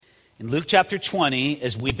In Luke chapter 20,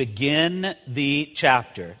 as we begin the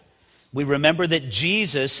chapter, we remember that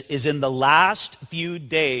Jesus is in the last few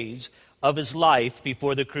days of his life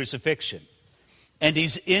before the crucifixion. And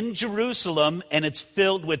he's in Jerusalem, and it's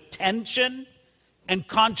filled with tension and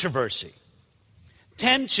controversy.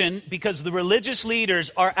 Tension because the religious leaders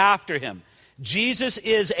are after him. Jesus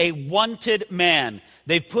is a wanted man.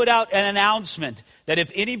 They've put out an announcement that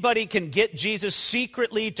if anybody can get Jesus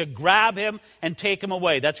secretly to grab him and take him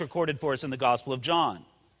away. That's recorded for us in the Gospel of John.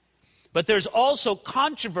 But there's also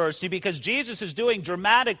controversy because Jesus is doing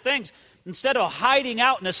dramatic things. Instead of hiding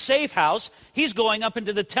out in a safe house, he's going up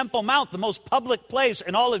into the Temple Mount, the most public place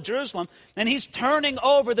in all of Jerusalem, and he's turning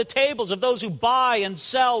over the tables of those who buy and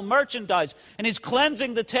sell merchandise, and he's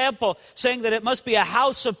cleansing the temple, saying that it must be a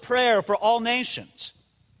house of prayer for all nations.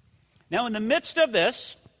 Now, in the midst of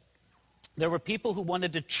this, there were people who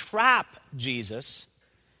wanted to trap Jesus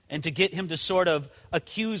and to get him to sort of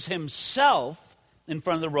accuse himself in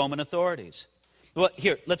front of the Roman authorities. Well,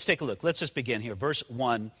 here, let's take a look. Let's just begin here. Verse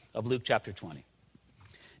 1 of Luke chapter 20.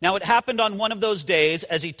 Now it happened on one of those days,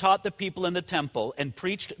 as he taught the people in the temple and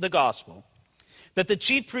preached the gospel, that the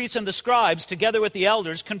chief priests and the scribes, together with the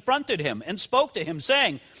elders, confronted him and spoke to him,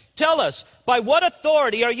 saying, "Tell us, by what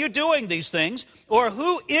authority are you doing these things? Or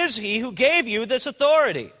who is he who gave you this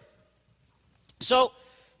authority?" So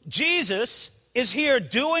Jesus is here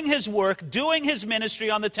doing his work, doing his ministry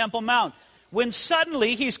on the Temple Mount, when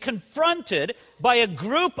suddenly he's confronted by a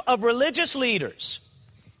group of religious leaders.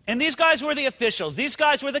 And these guys were the officials. These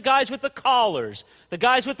guys were the guys with the collars, the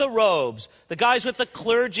guys with the robes, the guys with the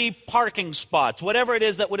clergy parking spots, whatever it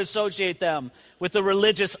is that would associate them with the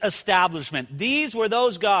religious establishment. These were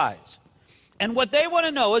those guys. And what they want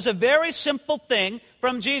to know is a very simple thing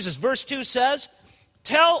from Jesus. Verse 2 says,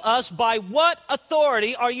 "Tell us, by what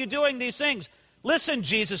authority are you doing these things?" Listen,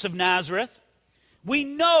 Jesus of Nazareth. We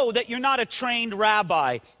know that you're not a trained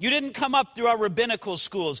rabbi. You didn't come up through our rabbinical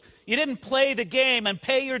schools. You didn't play the game and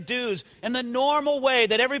pay your dues in the normal way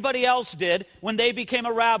that everybody else did when they became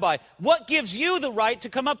a rabbi. What gives you the right to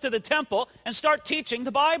come up to the temple and start teaching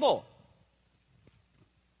the Bible?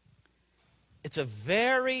 It's a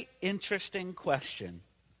very interesting question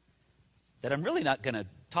that I'm really not going to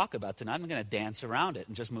talk about tonight. I'm going to dance around it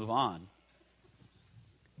and just move on.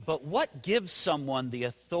 But what gives someone the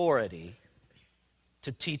authority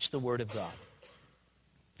to teach the Word of God?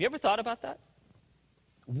 Have you ever thought about that?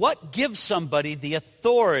 What gives somebody the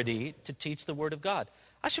authority to teach the Word of God?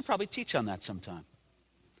 I should probably teach on that sometime.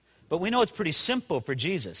 But we know it's pretty simple for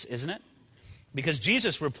Jesus, isn't it? Because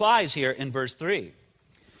Jesus replies here in verse 3.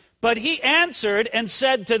 "But he answered and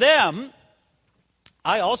said to them,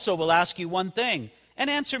 I also will ask you one thing, and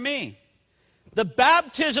answer me. The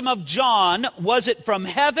baptism of John, was it from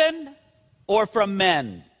heaven or from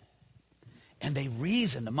men?" And they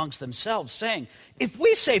reasoned amongst themselves, saying, "If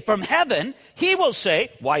we say from heaven, he will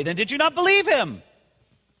say, why then did you not believe him?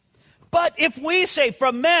 But if we say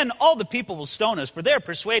from men, all the people will stone us, for they're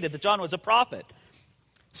persuaded that John was a prophet."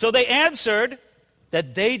 So they answered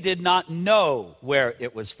that they did not know where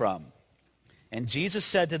it was from. And Jesus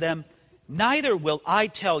said to them, "Neither will I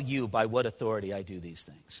tell you by what authority I do these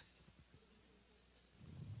things."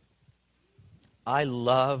 I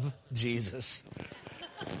love Jesus.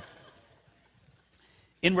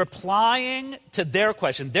 In replying to their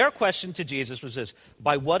question to Jesus was this: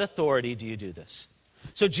 by what authority do you do this?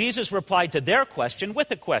 So Jesus replied to their question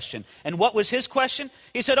with a question. And what was his question?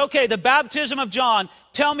 He said, okay, the baptism of John,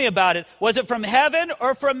 tell me about it. Was it from heaven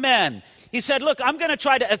or from men? He said, look, I'm going to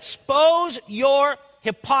try to expose your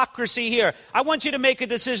hypocrisy here. I want you to make a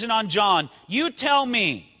decision on John. You tell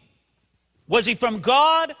me. Was he from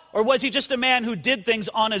God, or was he just a man who did things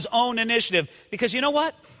on his own initiative? Because you know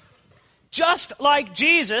what? Just like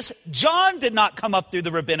Jesus, John did not come up through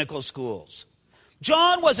the rabbinical schools.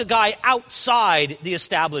 John was a guy outside the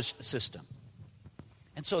established system.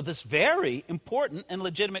 And so this very important and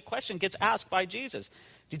legitimate question gets asked by Jesus.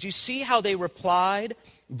 Did you see how they replied?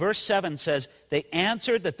 Verse 7 says, they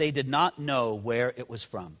answered that they did not know where it was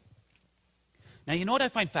from. Now, you know what I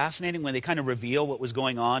find fascinating when they kind of reveal what was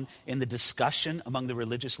going on in the discussion among the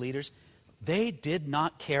religious leaders? They did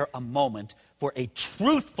not care a moment for a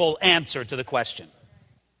truthful answer to the question.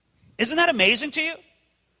 Isn't that amazing to you?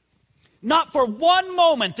 Not for one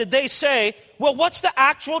moment did they say, well, what's the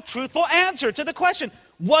actual truthful answer to the question?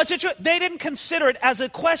 Was it true? They didn't consider it as a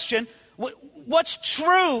question. What's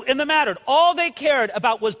true in the matter? All they cared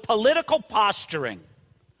about was political posturing.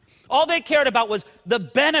 All they cared about was the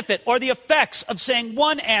benefit or the effects of saying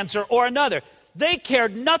one answer or another. They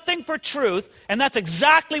cared nothing for truth, and that's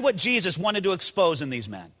exactly what Jesus wanted to expose in these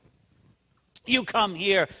men. You come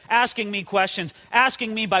here asking me questions,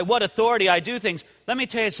 asking me by what authority I do things. Let me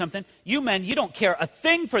tell you something. You men, you don't care a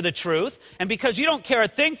thing for the truth. And because you don't care a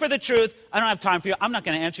thing for the truth, I don't have time for you. I'm not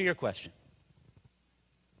going to answer your question.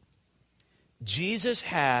 Jesus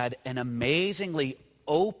had an amazingly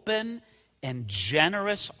open and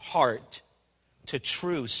generous heart to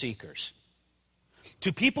true seekers.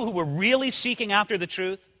 To people who were really seeking after the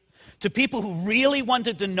truth. To people who really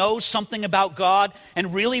wanted to know something about God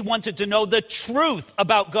and really wanted to know the truth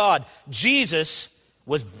about God. Jesus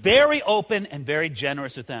was very open and very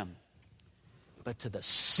generous with them. But to the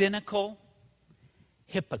cynical,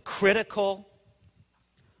 hypocritical,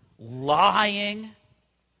 lying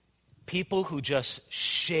people who just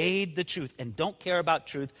shade the truth and don't care about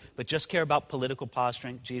truth, but just care about political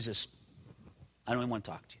posturing, Jesus, I don't even want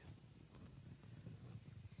to talk to you.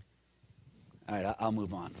 All right, I'll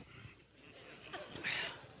move on.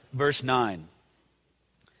 Verse 9.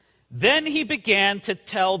 Then he began to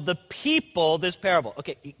tell the people this parable.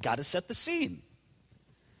 Okay, you got to set the scene.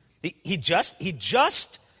 He just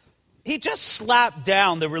slapped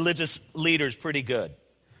down the religious leaders pretty good.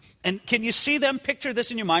 And can you see them? Picture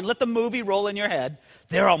this in your mind. Let the movie roll in your head.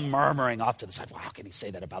 They're all murmuring off to the side. Well, how can he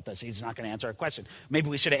say that about this? He's not going to answer our question. Maybe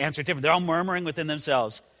we should have answered different. They're all murmuring within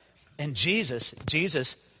themselves. And Jesus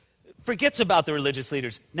forgets about the religious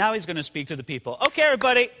leaders. Now he's going to speak to the people. Okay,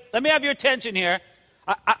 everybody, let me have your attention here.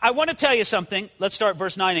 I want to tell you something. Let's start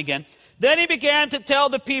verse 9 again. Then he began to tell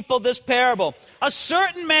the people this parable. A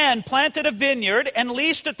certain man planted a vineyard and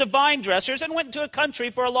leased it to vine dressers and went into a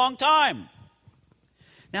country for a long time.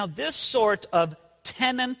 Now, this sort of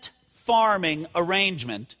tenant farming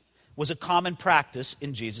arrangement was a common practice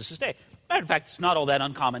in Jesus' day. In fact, it's not all that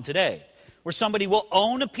uncommon today, where somebody will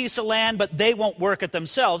own a piece of land, but they won't work it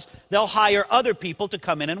themselves. They'll hire other people to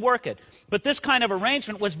come in and work it. But this kind of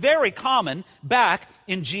arrangement was very common back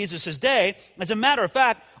in Jesus' day. As a matter of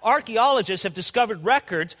fact, archaeologists have discovered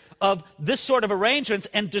records of this sort of arrangements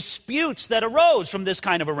and disputes that arose from this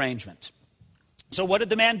kind of arrangement. So what did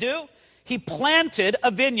the man do? He planted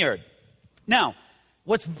a vineyard. Now,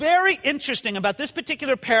 what's very interesting about this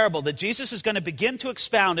particular parable that Jesus is going to begin to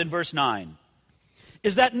expound in verse 9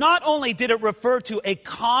 is that not only did it refer to a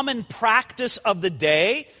common practice of the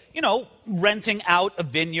day, renting out a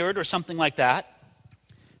vineyard or something like that,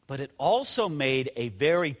 but it also made a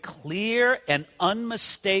very clear and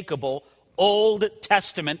unmistakable Old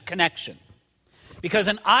Testament connection. Because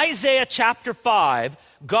in Isaiah chapter 5,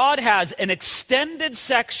 God has an extended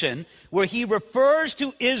section where he refers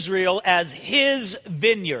to Israel as his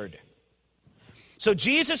vineyard. So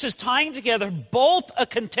Jesus is tying together both a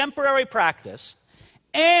contemporary practice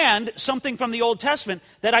and something from the Old Testament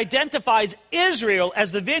that identifies Israel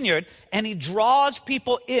as the vineyard, and he draws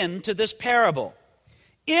people into this parable.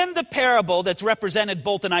 In the parable that's represented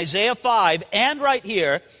both in Isaiah 5 and right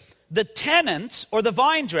here, the tenants or the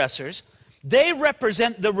vine dressers, they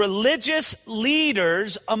represent the religious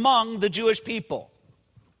leaders among the Jewish people.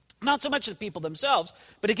 Not so much the people themselves,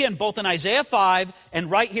 but again, both in Isaiah 5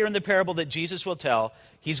 and right here in the parable that Jesus will tell,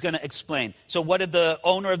 he's going to explain. So what did the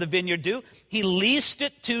owner of the vineyard do? He leased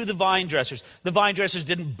it to the vine dressers. The vine dressers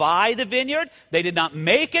didn't buy the vineyard. They did not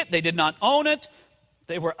make it. They did not own it.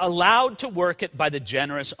 They were allowed to work it by the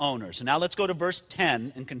generous owners. So now let's go to verse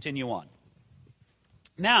 10 and continue on.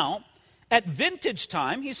 Now, at vintage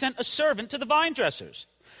time, he sent a servant to the vine dressers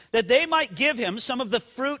that they might give him some of the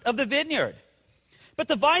fruit of the vineyard. But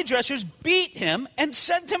the vine dressers beat him and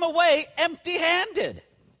sent him away empty-handed.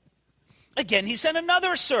 Again, he sent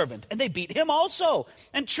another servant, and they beat him also,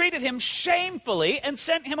 and treated him shamefully and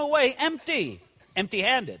sent him away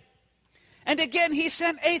empty-handed. And again, he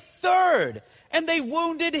sent a third, and they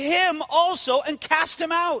wounded him also and cast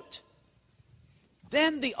him out.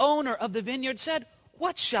 Then the owner of the vineyard said,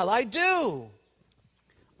 "What shall I do?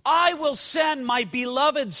 I will send my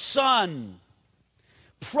beloved son.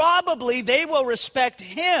 Probably they will respect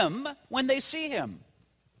him when they see him."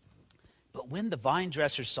 But when the vine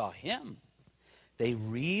dressers saw him, they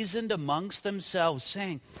reasoned amongst themselves,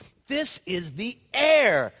 saying, "This is the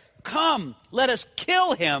heir. Come, let us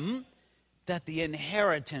kill him, that the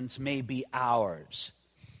inheritance may be ours."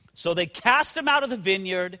 So they cast him out of the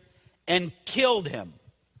vineyard and killed him.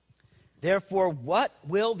 Therefore, what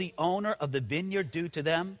will the owner of the vineyard do to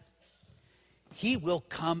them? He will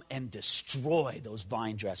come and destroy those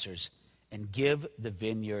vine dressers and give the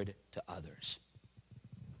vineyard to others.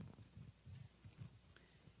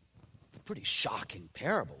 Pretty shocking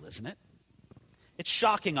parable, isn't it? It's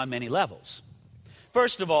shocking on many levels.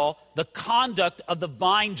 First of all, the conduct of the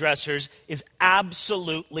vine dressers is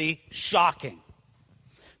absolutely shocking.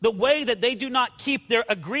 The way that they do not keep their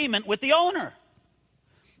agreement with the owner.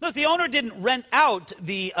 Look, the owner didn't rent out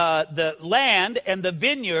the land and the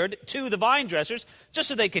vineyard to the vine dressers just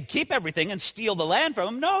so they could keep everything and steal the land from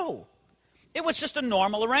them. No. It was just a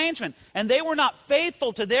normal arrangement. And they were not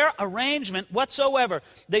faithful to their arrangement whatsoever.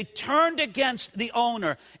 They turned against the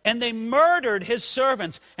owner and they murdered his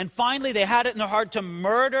servants. And finally, they had it in their heart to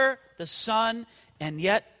murder the son. And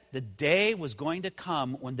yet, the day was going to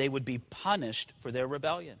come when they would be punished for their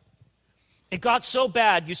rebellion. It got so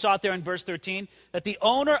bad, you saw it there in verse 13, that the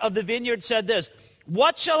owner of the vineyard said this,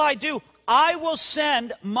 "What shall I do? I will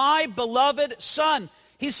send my beloved son."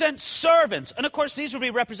 He sent servants. And of course, these would be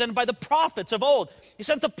represented by the prophets of old. He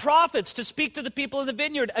sent the prophets to speak to the people in the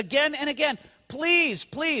vineyard again and again. Please,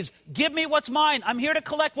 please, give me what's mine. I'm here to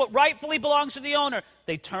collect what rightfully belongs to the owner.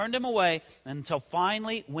 They turned him away until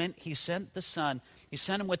finally when he sent the son, he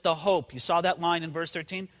sent him with the hope. You saw that line in verse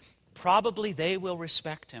 13? Probably they will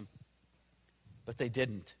respect him. But they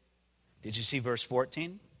didn't. Did you see verse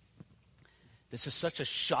 14? This is such a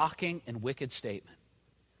shocking and wicked statement.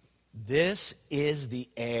 This is the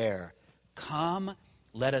heir. Come,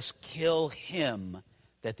 let us kill him,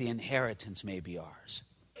 that the inheritance may be ours.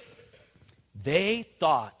 They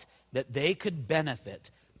thought that they could benefit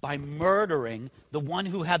by murdering the one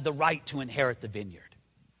who had the right to inherit the vineyard.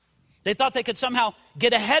 They thought they could somehow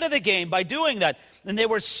get ahead of the game by doing that. And they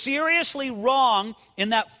were seriously wrong in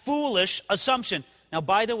that foolish assumption. Now,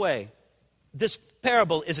 by the way, this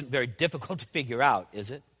parable isn't very difficult to figure out, is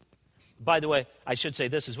it? By the way, I should say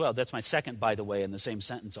this as well. That's my second by the way in the same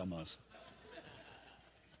sentence almost.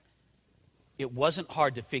 It wasn't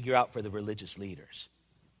hard to figure out for the religious leaders.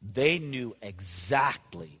 They knew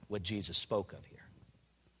exactly what Jesus spoke of here.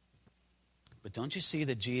 But don't you see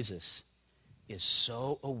that Jesus is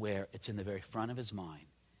so aware, it's in the very front of his mind,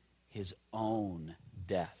 his own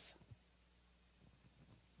death.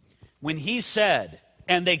 When he said,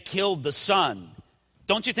 "And they killed the son,"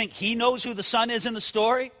 don't you think he knows who the son is in the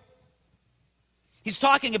story? He's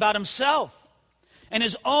talking about himself and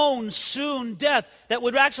his own soon death that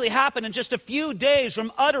would actually happen in just a few days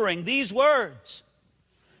from uttering these words.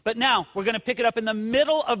 But now, we're going to pick it up in the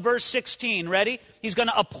middle of verse 16. Ready? He's going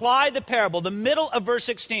to apply the parable, the middle of verse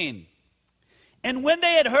 16. "And when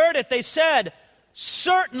they had heard it, they said,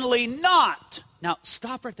 'Certainly not.'" Now,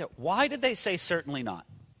 stop right there. Why did they say certainly not?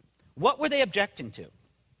 What were they objecting to?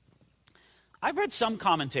 I've read some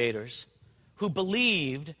commentators who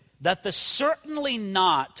believed that the certainly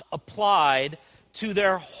not applied to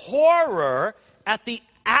their horror at the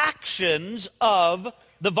actions of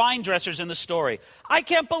the vine dressers in the story. I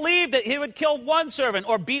can't believe that he would kill one servant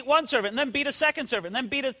or beat one servant and then beat a second servant and then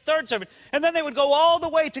beat a third servant. And then they would go all the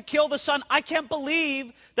way to kill the son. I can't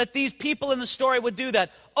believe that these people in the story would do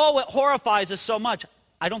that. Oh, it horrifies us so much.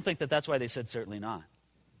 I don't think that that's why they said certainly not.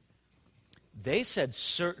 They said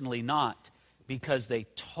certainly not because they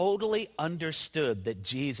totally understood that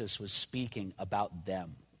Jesus was speaking about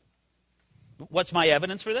them. What's my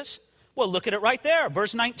evidence for this? Well, look at it right there.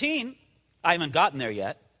 Verse 19. I haven't gotten there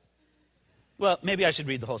yet. Well, maybe I should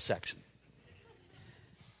read the whole section.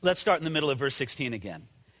 Let's start in the middle of verse 16 again.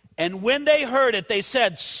 "And when they heard it, they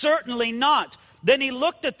said, 'Certainly not.' Then he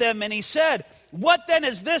looked at them and he said, 'What then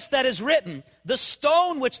is this that is written? The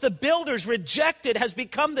stone which the builders rejected has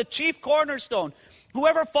become the chief cornerstone.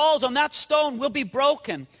 Whoever falls on that stone will be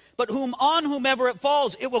broken, but on whomever it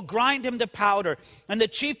falls, it will grind him to powder.' And the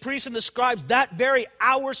chief priests and the scribes that very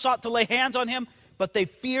hour sought to lay hands on him, but they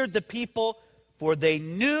feared the people, for they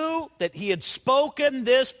knew that he had spoken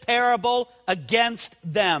this parable against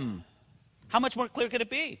them." How much more clear could it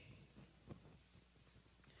be?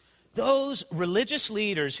 Those religious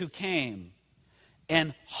leaders who came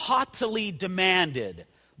and haughtily demanded,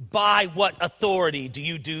 "By what authority do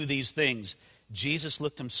you do these things?" Jesus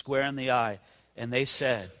looked them square in the eye, and they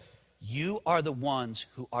said, "You are the ones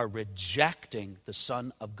who are rejecting the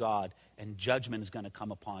Son of God, and judgment is going to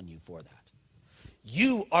come upon you for that.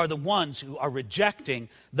 You are the ones who are rejecting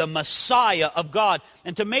the Messiah of God."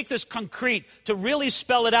 And to make this concrete, to really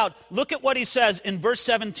spell it out, look at what he says in verse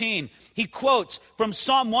 17. He quotes from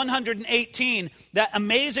Psalm 118, that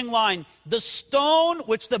amazing line, "The stone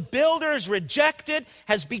which the builders rejected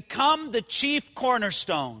has become the chief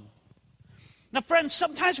cornerstone." Now, friends,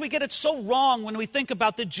 sometimes we get it so wrong when we think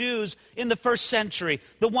about the Jews in the first century,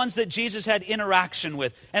 the ones that Jesus had interaction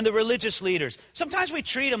with, and the religious leaders. Sometimes we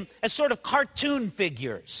treat them as sort of cartoon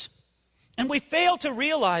figures. And we fail to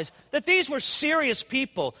realize that these were serious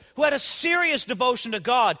people who had a serious devotion to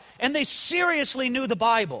God, and they seriously knew the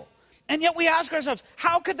Bible. And yet we ask ourselves,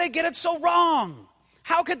 how could they get it so wrong?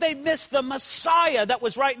 How could they miss the Messiah that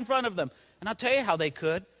was right in front of them? And I'll tell you how they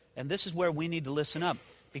could, and this is where we need to listen up.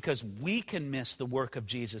 Because we can miss the work of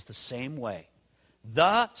Jesus the same way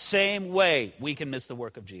the same way we can miss the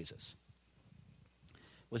work of Jesus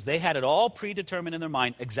was they had it all predetermined in their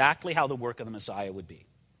mind exactly how the work of the Messiah would be.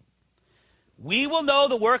 We will know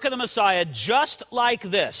the work of the Messiah just like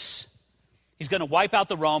this. He's going to wipe out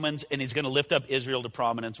the Romans, and he's going to lift up Israel to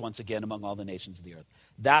prominence once again among all the nations of the earth.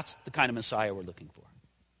 That's the kind of Messiah we're looking for.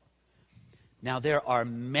 Now, there are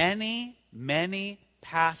many, many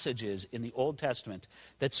passages in the Old Testament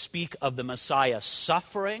that speak of the Messiah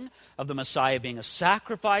suffering, of the Messiah being a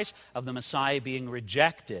sacrifice, of the Messiah being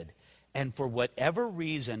rejected. And for whatever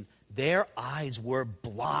reason, their eyes were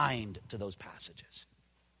blind to those passages.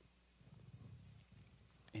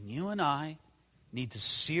 And you and I need to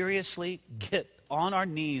seriously get on our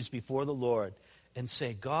knees before the Lord and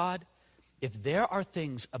say, God, if there are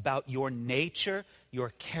things about your nature, your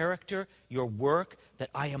character, your work that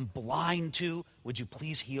I am blind to, would you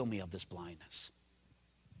please heal me of this blindness?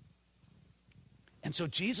 And so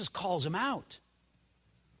Jesus calls him out.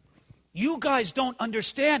 You guys don't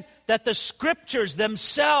understand that the scriptures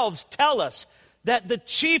themselves tell us that the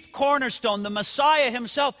chief cornerstone, the Messiah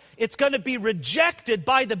himself, it's going to be rejected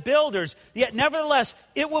by the builders. Yet nevertheless,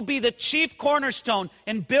 it will be the chief cornerstone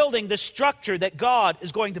in building the structure that God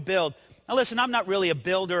is going to build. Now listen, I'm not really a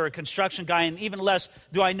builder or a construction guy, and even less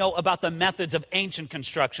do I know about the methods of ancient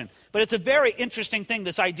construction. But it's a very interesting thing,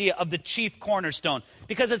 this idea of the chief cornerstone,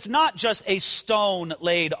 because it's not just a stone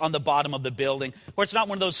laid on the bottom of the building, or it's not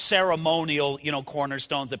one of those ceremonial,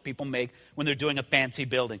 cornerstones that people make when they're doing a fancy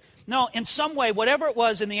building. No, in some way, whatever it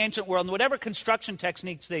was in the ancient world, and whatever construction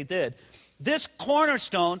techniques they did, this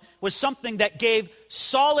cornerstone was something that gave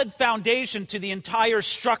solid foundation to the entire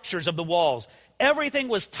structures of the walls. Everything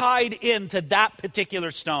was tied into that particular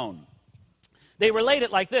stone. They relate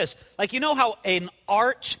it like this. Like, you know how an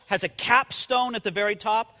arch has a capstone at the very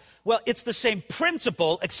top? Well, it's the same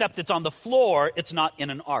principle, except it's on the floor. It's not in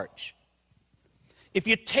an arch. If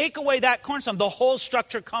you take away that cornerstone, the whole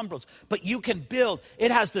structure crumbles. But you can build. It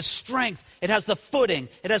has the strength. It has the footing.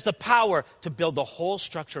 It has the power to build the whole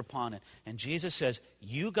structure upon it. And Jesus says,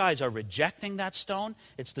 you guys are rejecting that stone.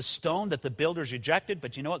 It's the stone that the builders rejected.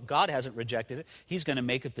 But you know what? God hasn't rejected it. He's going to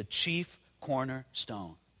make it the chief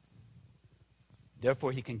cornerstone.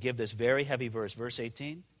 Therefore, he can give this very heavy verse. Verse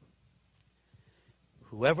 18.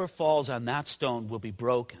 Whoever falls on that stone will be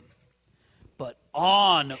broken. But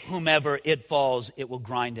on whomever it falls, it will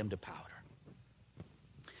grind him to powder.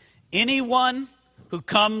 Anyone who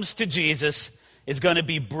comes to Jesus is going to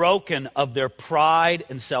be broken of their pride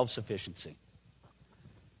and self-sufficiency.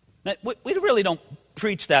 Now, we really don't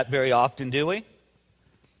preach that very often, do we?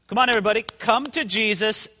 Come on, everybody. Come to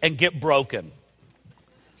Jesus and get broken.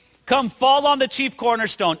 Come fall on the chief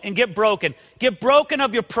cornerstone and get broken. Get broken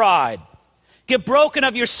of your pride. Get broken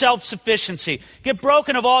of your self-sufficiency. Get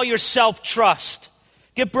broken of all your self-trust.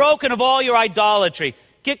 Get broken of all your idolatry.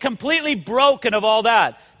 Get completely broken of all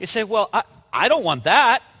that. You say, well, I don't want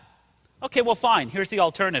that. Okay, well, fine. Here's the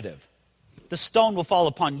alternative. The stone will fall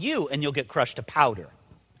upon you and you'll get crushed to powder.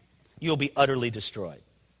 You'll be utterly destroyed.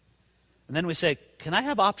 And then we say, can I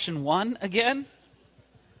have option one again?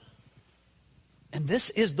 And this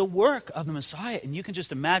is the work of the Messiah. And you can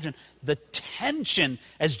just imagine the tension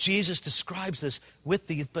as Jesus describes this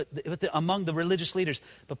among the religious leaders.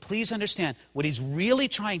 But please understand, what he's really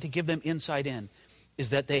trying to give them insight in is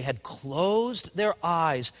that they had closed their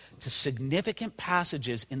eyes to significant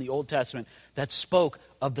passages in the Old Testament that spoke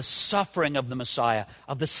of the suffering of the Messiah,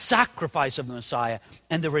 of the sacrifice of the Messiah,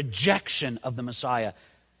 and the rejection of the Messiah.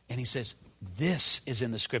 And he says, this is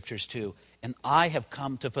in the scriptures too. And I have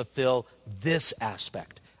come to fulfill this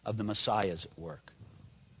aspect of the Messiah's work.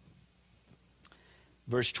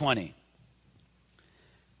 Verse 20.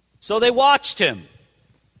 So they watched him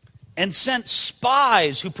and sent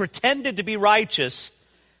spies who pretended to be righteous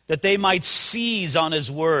that they might seize on his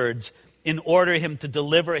words in order to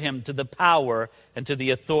deliver him to the power and to the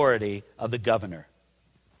authority of the governor.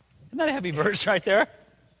 Isn't that a heavy verse right there?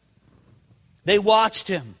 They watched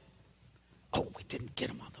him. Oh, we didn't get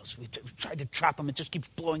him on those. We tried to trap him. It just keeps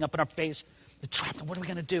blowing up in our face. The trap him. What are we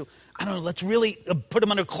going to do? I don't know. Let's really put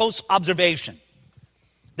him under close observation.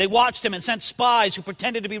 They watched him and sent spies who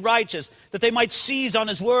pretended to be righteous that they might seize on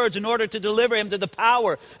his words in order to deliver him to the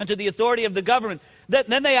power and to the authority of the government.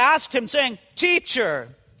 Then they asked him, saying, Teacher,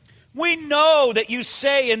 we know that you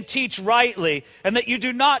say and teach rightly and that you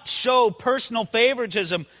do not show personal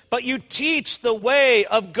favoritism, but you teach the way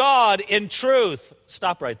of God in truth.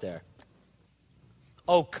 Stop right there.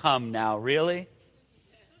 Oh, come now, really?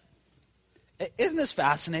 Isn't this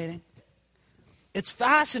fascinating? It's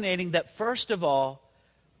fascinating that, first of all,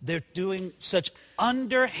 they're doing such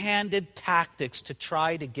underhanded tactics to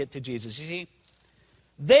try to get to Jesus. You see,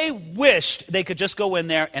 They wished they could just go in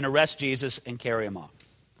there and arrest Jesus and carry him off.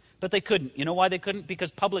 But they couldn't. You know why they couldn't?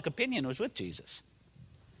 Because public opinion was with Jesus.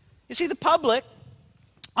 You see, the public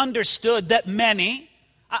understood that many,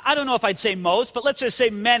 I don't know if I'd say most, but let's just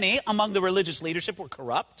say many among the religious leadership were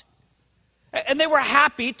corrupt. And they were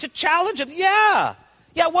happy to challenge him. Yeah,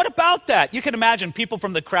 what about that? You can imagine people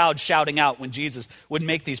from the crowd shouting out when Jesus would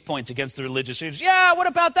make these points against the religious leaders. Yeah, what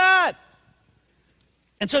about that?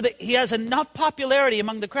 And so that he has enough popularity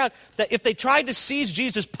among the crowd that if they tried to seize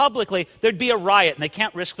Jesus publicly, there'd be a riot, and they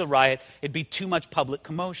can't risk the riot. It'd be too much public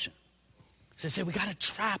commotion. So they say, we got to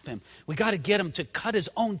trap him. We got to get him to cut his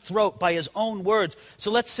own throat by his own words.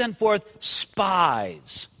 So let's send forth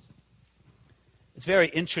spies. It's very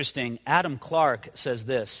interesting. Adam Clark says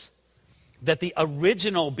this, that the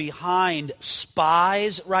original behind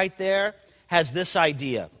spies right there has this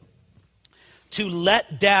idea: to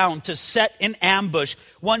let down, to set in ambush,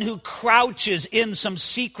 one who crouches in some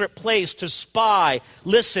secret place to spy,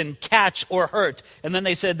 listen, catch, or hurt. And then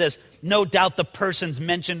they said this: no doubt the persons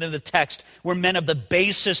mentioned in the text were men of the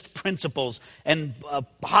basest principles and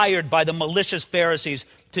hired by the malicious Pharisees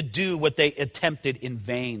to do what they attempted in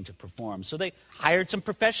vain to perform. So they hired some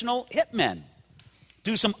professional hitmen,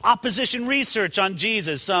 do some opposition research on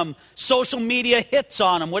Jesus, some social media hits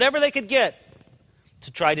on him, whatever they could get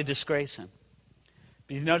to try to disgrace him.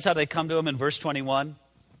 But you notice how they come to him in verse 21?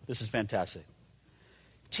 This is fantastic.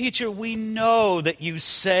 Teacher, we know that you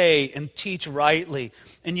say and teach rightly,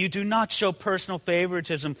 and you do not show personal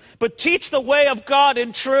favoritism, but teach the way of God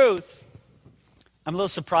in truth. I'm a little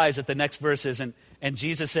surprised that the next verse isn't, and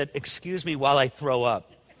Jesus said, excuse me while I throw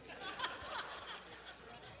up.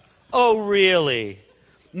 Oh, really?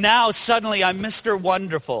 Now suddenly I'm Mr.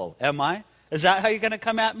 Wonderful, am I? Is that how you're going to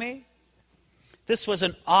come at me? This was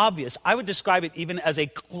an obvious, I would describe it even as a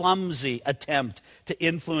clumsy attempt to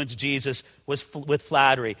influence Jesus with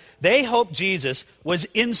flattery. They hoped Jesus was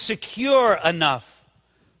insecure enough.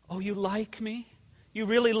 Oh, you like me? You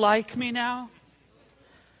really like me now?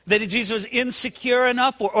 That Jesus was insecure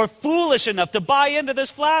enough or foolish enough to buy into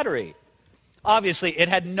this flattery. Obviously, it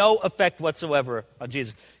had no effect whatsoever on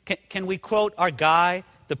Jesus. Can we quote our guy,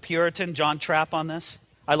 the Puritan, John Trapp, on this?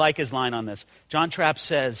 I like his line on this. John Trapp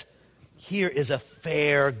says, here is a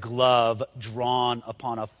fair glove drawn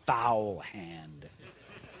upon a foul hand.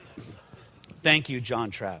 Thank you,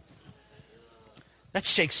 John Trapp. That's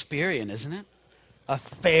Shakespearean, isn't it? A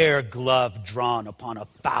fair glove drawn upon a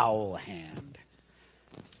foul hand.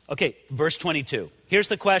 Okay, verse 22. Here's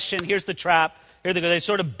the question. Here's the trap. Here they go. They're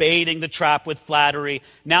sort of baiting the trap with flattery.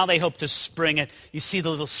 Now they hope to spring it. You see the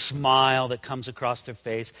little smile that comes across their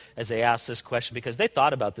face as they ask this question, because they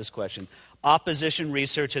thought about this question. Opposition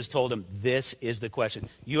research has told them this is the question.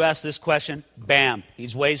 You ask this question, bam,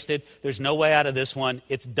 he's wasted. There's no way out of this one.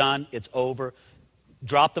 It's done. It's over.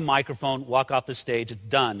 Drop the microphone, walk off the stage. It's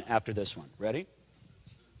done after this one. Ready?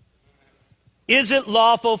 Is it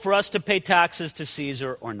lawful for us to pay taxes to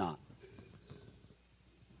Caesar or not?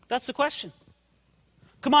 That's the question.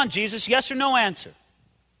 Come on, Jesus, yes or no answer.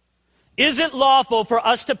 Is it lawful for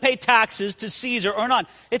us to pay taxes to Caesar or not?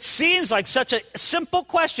 It seems like such a simple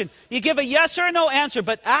question. You give a yes or a no answer,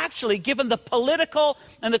 but actually, given the political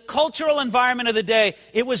and the cultural environment of the day,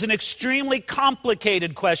 it was an extremely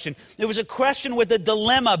complicated question. It was a question with a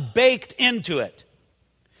dilemma baked into it.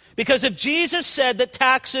 Because if Jesus said that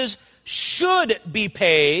taxes should be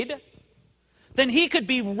paid, then he could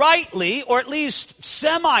be rightly, or at least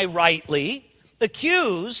semi-rightly,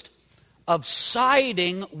 accused of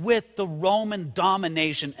siding with the Roman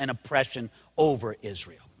domination and oppression over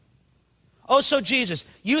Israel. Oh, so Jesus,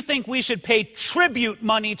 you think we should pay tribute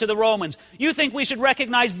money to the Romans. You think we should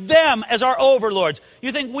recognize them as our overlords.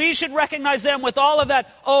 You think we should recognize them with all of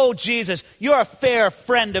that. Oh, Jesus, you're a fair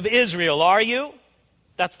friend of Israel, are you?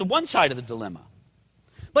 That's the one side of the dilemma.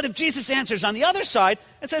 But if Jesus answers on the other side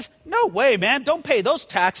and says, no way, man, don't pay those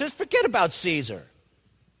taxes, forget about Caesar,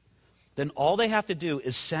 then all they have to do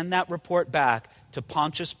is send that report back to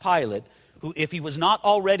Pontius Pilate, who, if he was not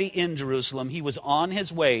already in Jerusalem, he was on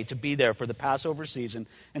his way to be there for the Passover season,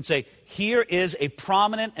 and say, here is a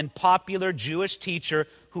prominent and popular Jewish teacher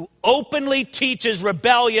who openly teaches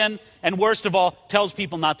rebellion and, worst of all, tells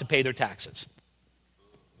people not to pay their taxes.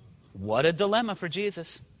 What a dilemma for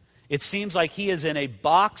Jesus. It seems like he is in a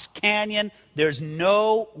box canyon. There's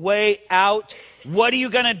no way out. What are you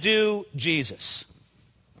going to do, Jesus?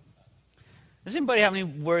 Does anybody have any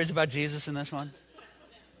worries about Jesus in this one?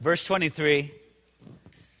 Verse 23.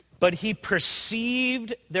 But he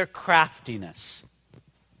perceived their craftiness.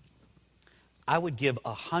 I would give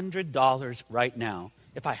 $100 right now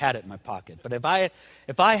if I had it in my pocket. But if I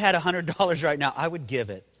had $100 right now, I would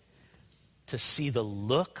give it to see the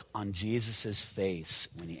look on Jesus' face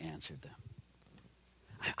when he answered them.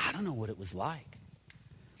 I don't know what it was like.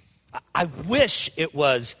 I wish it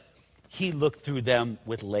was he looked through them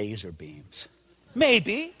with laser beams.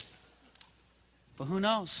 Maybe. But who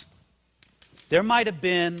knows? There might have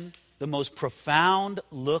been the most profound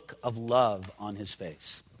look of love on his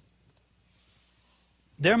face.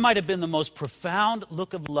 There might have been the most profound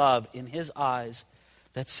look of love in his eyes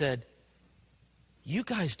that said, you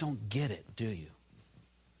guys don't get it, do you?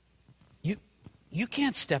 You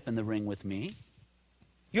can't step in the ring with me.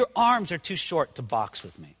 Your arms are too short to box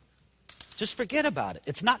with me. Just forget about it.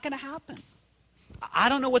 It's not going to happen. I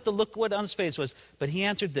don't know what the look on his face was, but he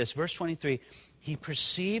answered this. Verse 23, he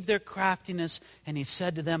perceived their craftiness and he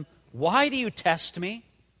said to them, why do you test me?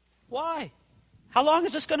 Why? How long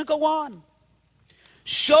is this going to go on?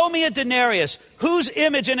 Show me a denarius. Whose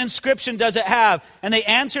image and inscription does it have? And they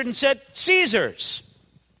answered and said, Caesar's.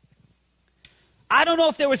 I don't know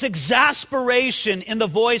if there was exasperation in the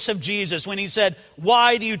voice of Jesus when he said,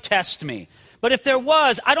 why do you test me? But if there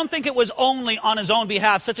was, I don't think it was only on his own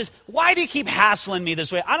behalf, such as, why do you keep hassling me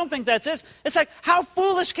this way? I don't think that's it. It's like, how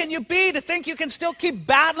foolish can you be to think you can still keep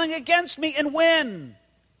battling against me and win?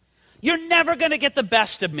 You're never going to get the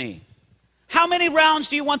best of me. How many rounds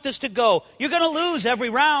do you want this to go? You're going to lose every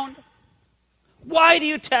round. Why do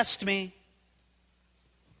you test me?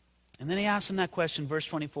 And then he asked him that question, verse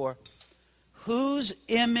 24. Whose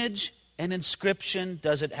image and inscription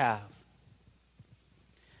does it have?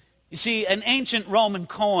 You see, an ancient Roman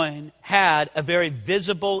coin had a very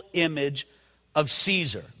visible image of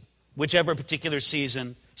Caesar, whichever particular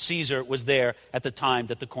Caesar was there at the time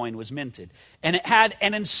that the coin was minted. And it had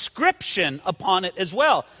an inscription upon it as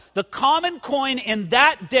well. The common coin in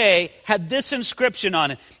that day had this inscription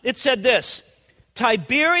on it. It said this,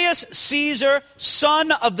 Tiberius Caesar,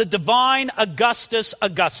 son of the divine Augustus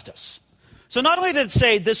Augustus. So not only did it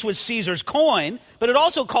say this was Caesar's coin, but it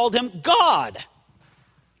also called him God.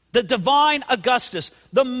 The divine Augustus,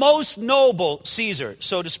 the most noble Caesar,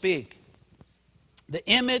 so to speak. The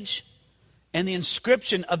image and the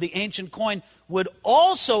inscription of the ancient coin would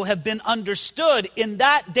also have been understood in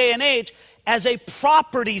that day and age as a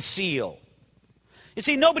property seal. You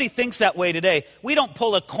see, nobody thinks that way today. We don't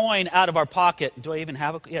pull a coin out of our pocket. Do I even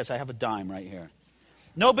have a? Yes, I have a dime right here.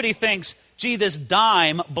 Nobody thinks, gee, this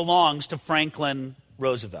dime belongs to Franklin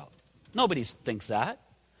Roosevelt. Nobody thinks that.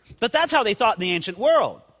 But that's how they thought in the ancient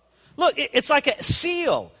world. Look, it's like a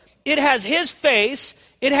seal. It has his face.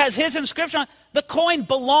 It has his inscription on it. The coin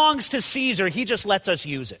belongs to Caesar. He just lets us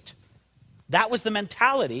use it. That was the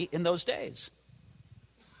mentality in those days.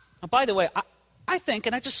 Now, by the way, I think,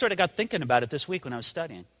 and I just sort of got thinking about it this week when I was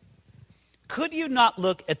studying, could you not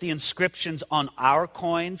look at the inscriptions on our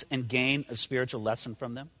coins and gain a spiritual lesson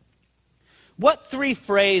from them? What three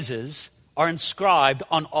phrases are inscribed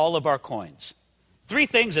on all of our coins? Three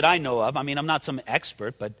things that I know of. I mean, I'm not some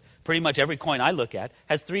expert, but pretty much every coin I look at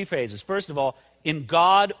has three phrases. First of all, in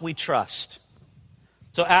God we trust.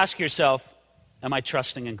 So ask yourself, am I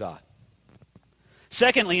trusting in God?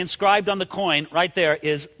 Secondly, inscribed on the coin right there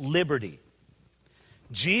is liberty.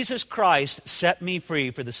 Jesus Christ set me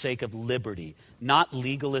free for the sake of liberty, not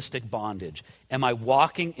legalistic bondage. Am I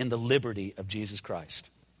walking in the liberty of Jesus Christ?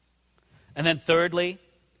 And then thirdly,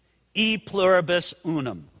 e pluribus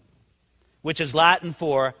unum, which is Latin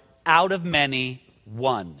for out of many,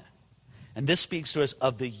 one. And this speaks to us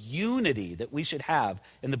of the unity that we should have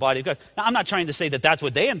in the body of Christ. Now, I'm not trying to say that that's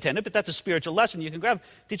what they intended, but that's a spiritual lesson you can grab.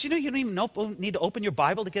 Did you know you don't even need to open your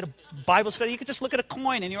Bible to get a Bible study? You can just look at a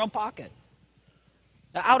coin in your own pocket.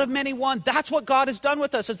 Out of many, one. That's what God has done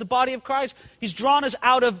with us as the body of Christ. He's drawn us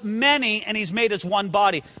out of many, and he's made us one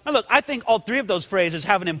body. Now look, I think all three of those phrases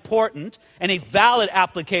have an important and a valid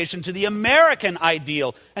application to the American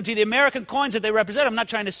ideal and to the American coins that they represent. I'm not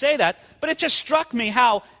trying to say that, but it just struck me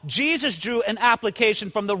how Jesus drew an application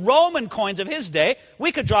from the Roman coins of his day.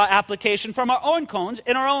 We could draw application from our own coins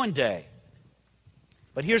in our own day.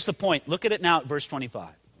 But here's the point. Look at it now at verse 25.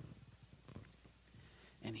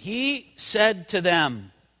 And he said to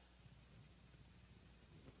them,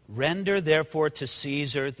 render therefore to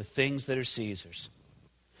Caesar the things that are Caesar's,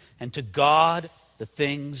 and to God the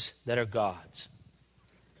things that are God's.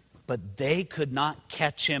 But they could not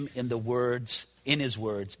catch him in his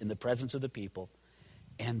words, in the presence of the people,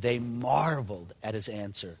 and they marveled at his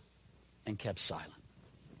answer and kept silent.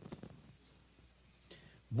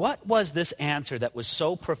 What was this answer that was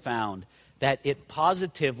so profound that it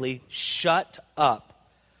positively shut up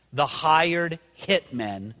the hired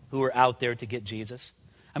hitmen who were out there to get Jesus?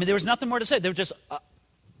 I mean, there was nothing more to say. They were just,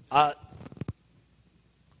 there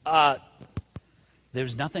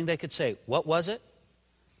was nothing they could say. What was it?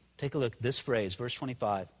 Take a look at this phrase, verse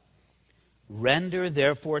 25. Render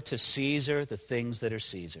therefore to Caesar the things that are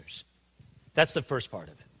Caesar's. That's the first part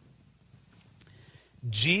of it.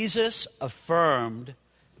 Jesus affirmed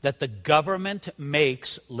that the government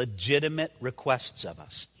makes legitimate requests of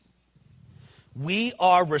us. We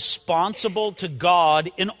are responsible to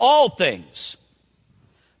God in all things,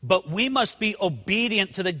 but we must be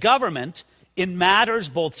obedient to the government in matters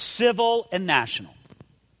both civil and national.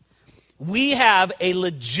 We have a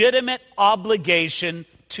legitimate obligation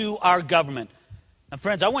to our government. Now,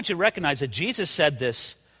 friends, I want you to recognize that Jesus said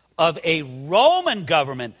this of a Roman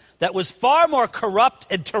government that was far more corrupt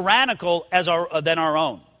and tyrannical than our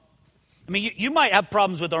own. I mean, you might have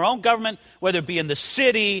problems with our own government, whether it be in the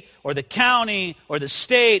city or the county or the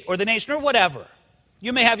state or the nation or whatever.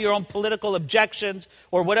 You may have your own political objections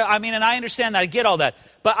or whatever. I mean, and I understand that. I get all that.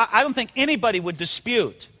 But I don't think anybody would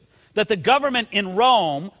dispute that the government in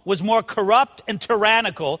Rome was more corrupt and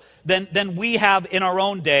tyrannical than we have in our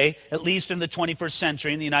own day, at least in the 21st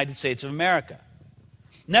century in the United States of America.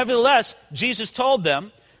 Nevertheless, Jesus told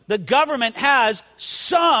them, the government has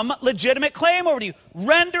some legitimate claim over you.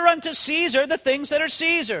 Render unto Caesar the things that are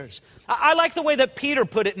Caesar's. I like the way that Peter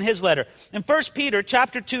put it in his letter. In 1 Peter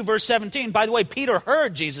chapter 2, verse 17, by the way, Peter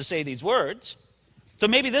heard Jesus say these words. So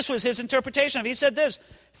maybe this was his interpretation of it. He said this,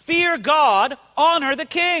 fear God, honor the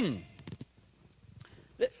king.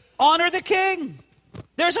 Honor the king.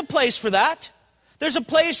 There's a place for that. There's a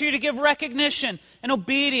place for you to give recognition and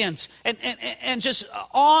obedience and just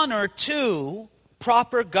honor to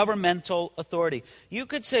proper governmental authority. You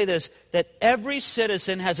could say this, that every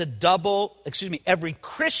Christian has a double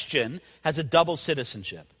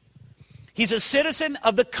citizenship. He's a citizen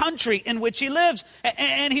of the country in which he lives,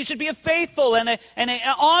 and he should be a faithful and an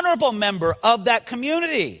honorable member of that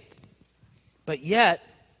community. But yet,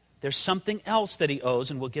 there's something else that he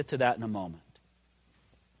owes, and we'll get to that in a moment.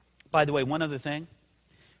 By the way, one other thing.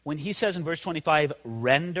 When he says in verse 25,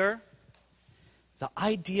 render, the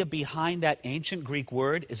idea behind that ancient Greek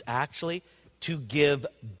word is actually to give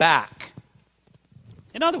back.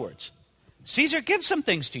 In other words, Caesar gives some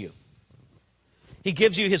things to you. He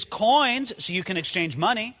gives you his coins so you can exchange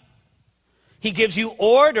money. He gives you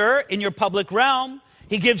order in your public realm.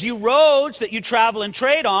 He gives you roads that you travel and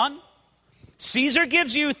trade on. Caesar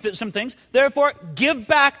gives you some things. Therefore, give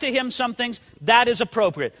back to him some things. That is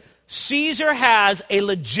appropriate. Caesar has a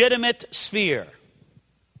legitimate sphere.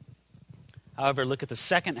 However, look at the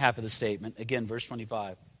second half of the statement, again, verse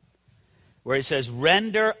 25, where he says,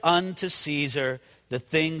 render unto Caesar the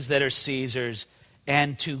things that are Caesar's,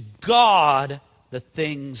 and to God the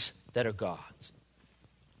things that are God's.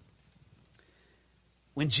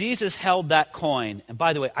 When Jesus held that coin, and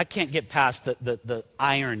by the way, I can't get past the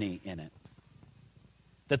irony in it,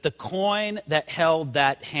 that the coin that held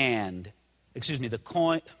that hand, the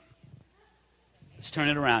coin, let's turn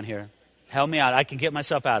it around here. Help me out. I can get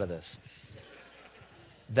myself out of this.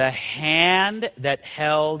 The hand that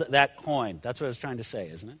held that coin. That's what I was trying to say,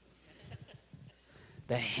 isn't it?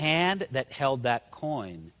 The hand that held that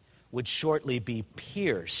coin would shortly be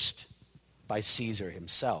pierced by Caesar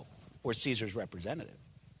himself, or Caesar's representative.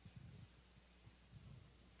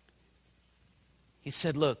 He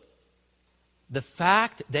said, look, the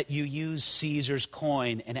fact that you use Caesar's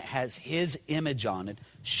coin and it has his image on it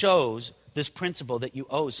shows this principle that you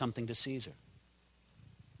owe something to Caesar.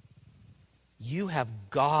 You have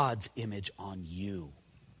God's image on you.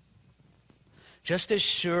 Just as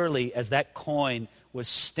surely as that coin was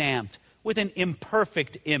stamped with an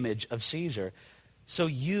imperfect image of Caesar, so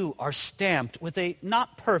you are stamped with a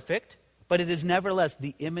not perfect, but it is nevertheless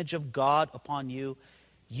the image of God upon you.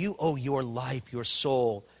 You owe your life, your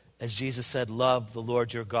soul, as Jesus said, love the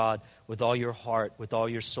Lord your God with all your heart, with all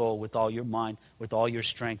your soul, with all your mind, with all your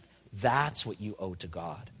strength. That's what you owe to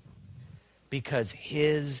God. Because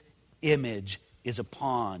his image is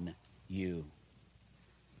upon you.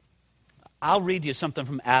 I'll read you something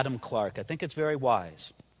from Adam Clarke. I think it's very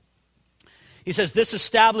wise. He says, this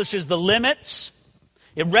establishes the limits,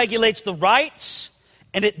 it regulates the rights,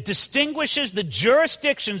 and it distinguishes the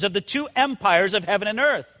jurisdictions of the two empires of heaven and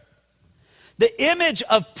earth. The image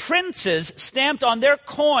of princes stamped on their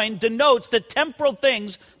coin denotes that temporal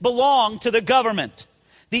things belong to the government.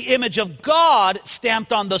 The image of God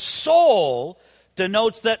stamped on the soul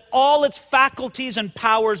denotes that all its faculties and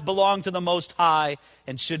powers belong to the Most High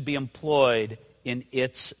and should be employed in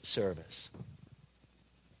its service.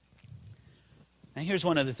 Now here's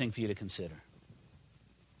one other thing for you to consider.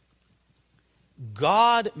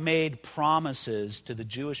 God made promises to the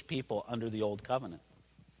Jewish people under the Old Covenant.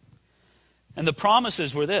 And the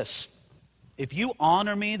promises were this: if you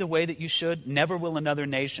honor me the way that you should, never will another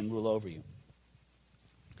nation rule over you.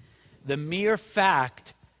 The mere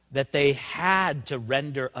fact that they had to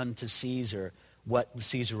render unto Caesar what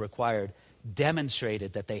Caesar required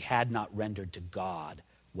demonstrated that they had not rendered to God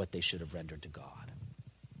what they should have rendered to God.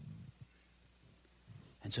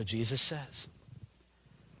 And so Jesus says,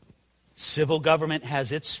 civil government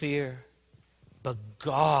has its sphere, but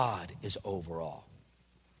God is over all,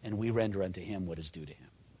 and we render unto him what is due to him.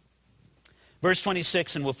 Verse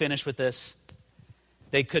 26, and we'll finish with this.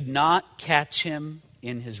 They could not catch him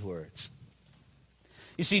in his words.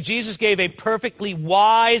 You see, Jesus gave a perfectly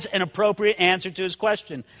wise and appropriate answer to his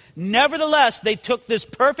question. Nevertheless, they took this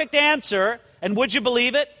perfect answer, and would you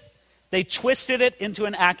believe it? They twisted it into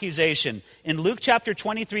an accusation. In Luke chapter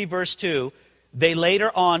 23, verse 2, they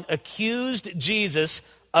later on accused Jesus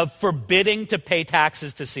of forbidding to pay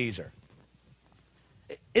taxes to Caesar.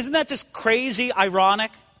 Isn't that just crazy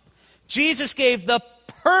ironic? Jesus gave the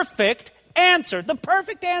perfect answer. The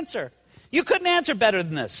perfect answer. You couldn't answer better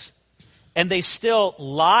than this. And they still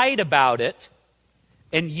lied about it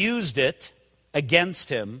and used it against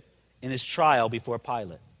him in his trial before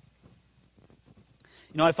Pilate.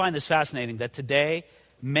 You know, I find this fascinating that today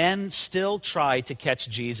men still try to catch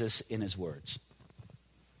Jesus in his words.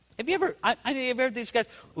 Have you ever heard these guys?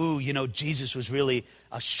 Ooh, you know, Jesus was really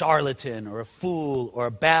a charlatan or a fool or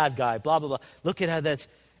a bad guy, blah, blah, blah. Look at how that's...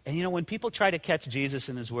 And you know, when people try to catch Jesus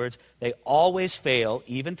in his words, they always fail,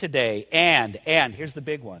 even today. And here's the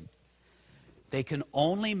big one. They can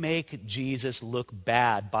only make Jesus look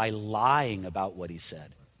bad by lying about what he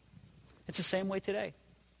said. It's the same way today.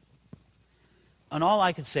 And all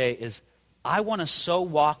I can say is, I want to so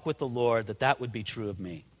walk with the Lord that would be true of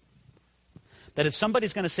me. That if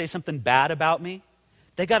somebody's going to say something bad about me,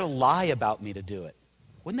 they got to lie about me to do it.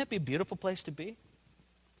 Wouldn't that be a beautiful place to be?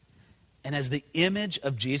 And as the image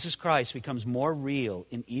of Jesus Christ becomes more real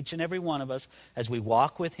in each and every one of us, as we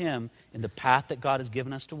walk with him in the path that God has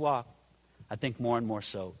given us to walk, I think more and more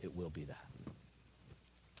so it will be that.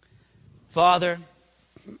 Father,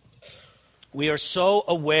 we are so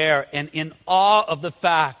aware and in awe of the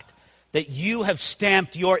fact that you have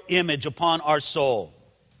stamped your image upon our soul.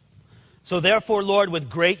 So therefore, Lord, with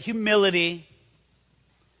great humility,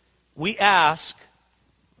 we ask,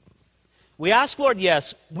 Lord,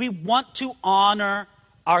 yes, we want to honor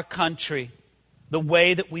our country the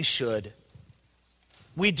way that we should.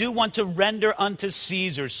 We do want to render unto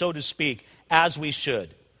Caesar, so to speak, as we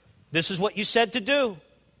should. This is what you said to do.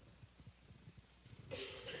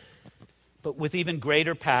 But with even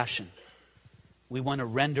greater passion, we want to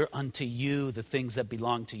render unto you the things that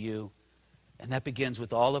belong to you. And that begins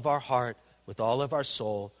with all of our heart, with all of our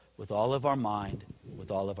soul, with all of our mind,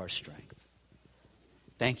 with all of our strength.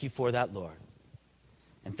 Thank you for that, Lord.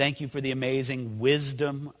 And thank you for the amazing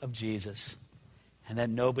wisdom of Jesus, and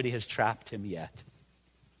that nobody has trapped him yet.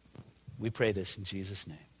 We pray this in Jesus'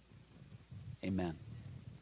 name. Amen.